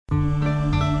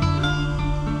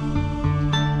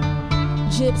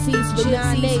Gypcees with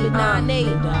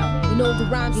 9-8. You know the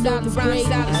rhyme sound is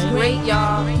great,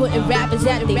 y'all. Putting rappers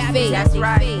at their face. That's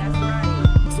right.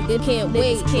 So they can't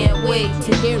wait to hear it.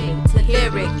 The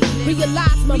lyric.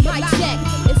 Realize my mic check.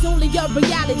 It's only a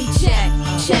reality check.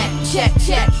 Check.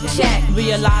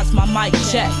 Realize my mic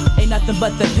check. Ain't nothing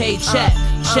but the paycheck.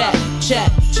 Check.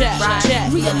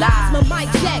 Realize my mic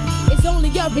check. It's only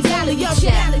a reality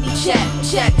check.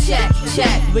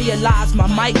 Realize my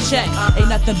mic check. Ain't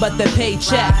nothing but the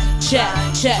paycheck. Check.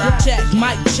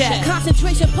 Mic check.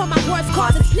 Concentration upon my words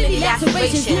causes plenty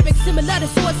lacerations. Lyrics similar to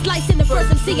sword slicing. The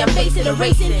first MC I'm facing,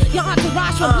 erasing your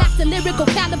entourage from blacks and lyrical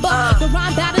caliber. The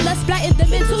rhyme battler splatting the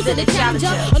mental to the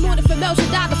challenger. Anointed from El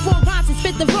Shaddai, the four rhymes and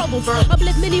spit the verbals.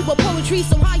 Uplift many with poetry,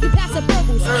 so how you pass the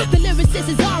verbals. The lyricist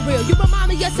is all real. You remind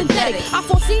me of synthetic. I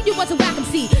foreseen you was a whack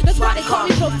MC. That's why they call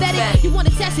me prophetic. You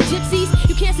wanna test the gypsies?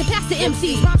 You can't surpass the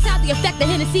MCs. Rhymes out the effect of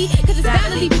Hennessy, cause it's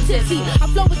bound to leave you tipsy. I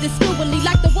flow with this fluently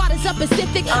like the waters of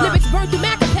Pacific. Lyrics burn through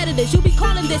mad competitors. You be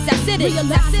calling this acidic.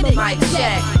 Realize my mic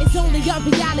check. It's only a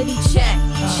reality check.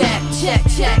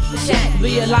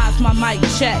 Realize my mic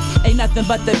check. Ain't nothing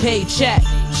but the paycheck.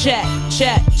 Check.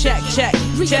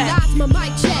 Realize my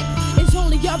mic check. It's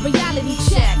only a reality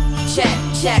check.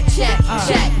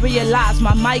 Realize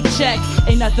my mic check.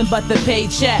 Ain't nothing but the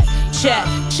paycheck. Check.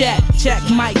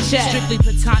 Mic check. Strictly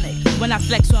platonic. When I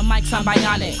flex on mics, I'm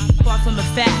bionic. Far from a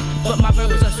fact, but my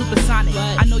verbals are supersonic.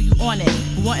 I know you on it,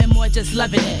 wanting more, just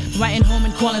loving it. Writing home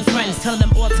and calling friends, telling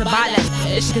them all to buy that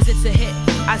ish, cause it's a hit.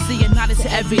 I see it nodded to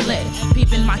every lip.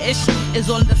 Peeping my ish is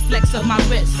all in the flex of my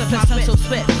wrist. Plus I'm so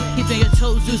swift, keeping your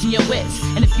toes, losing your wits.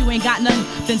 And if you ain't got none,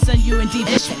 then son, you in deep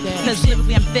ish. Cause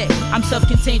lyrically I'm thick, I'm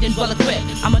self-contained and well equipped.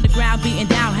 I'm on the ground beating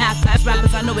down half-class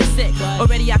rappers, I know it's sick.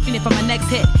 Already I feel it for my next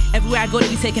hit. Everywhere I go they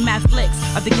be taking mad flicks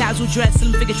of the casual dress,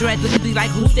 slim figure dread, literally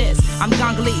like who's this? I'm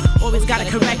Gongoli, always gotta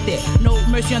correct it. No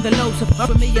mercy on the low, so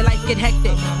for me your life get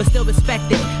hectic, but still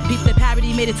respect it. Peep the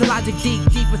parody made it to logic deep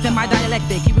within my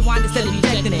dialectic. You rewind instead of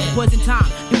rejecting it. Poison time,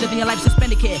 you living your life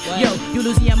suspended, kid. Yo, you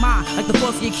losing your mind like the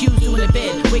falsely accused doing a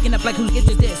bid. Waking up like who's get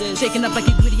this? Shaking up like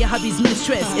you greedy your hubby's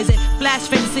mistress. Is it flash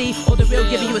fantasy or the real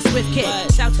giving you a swift kick?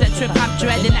 Shout to that trip hop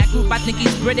dread in that group, I think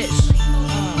he's British.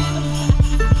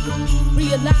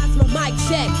 Realize my mic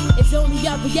check. It's only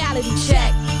a reality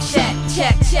check.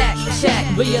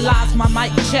 Realize my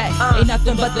mic check. Ain't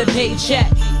nothing but the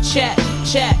paycheck. Check.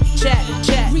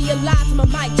 Realize my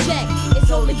mic check. It's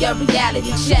only a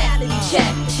reality check.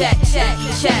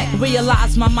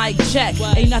 Realize my mic check.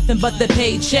 Ain't nothing but the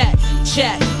paycheck.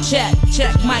 Check.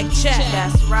 Mic check.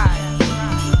 That's right.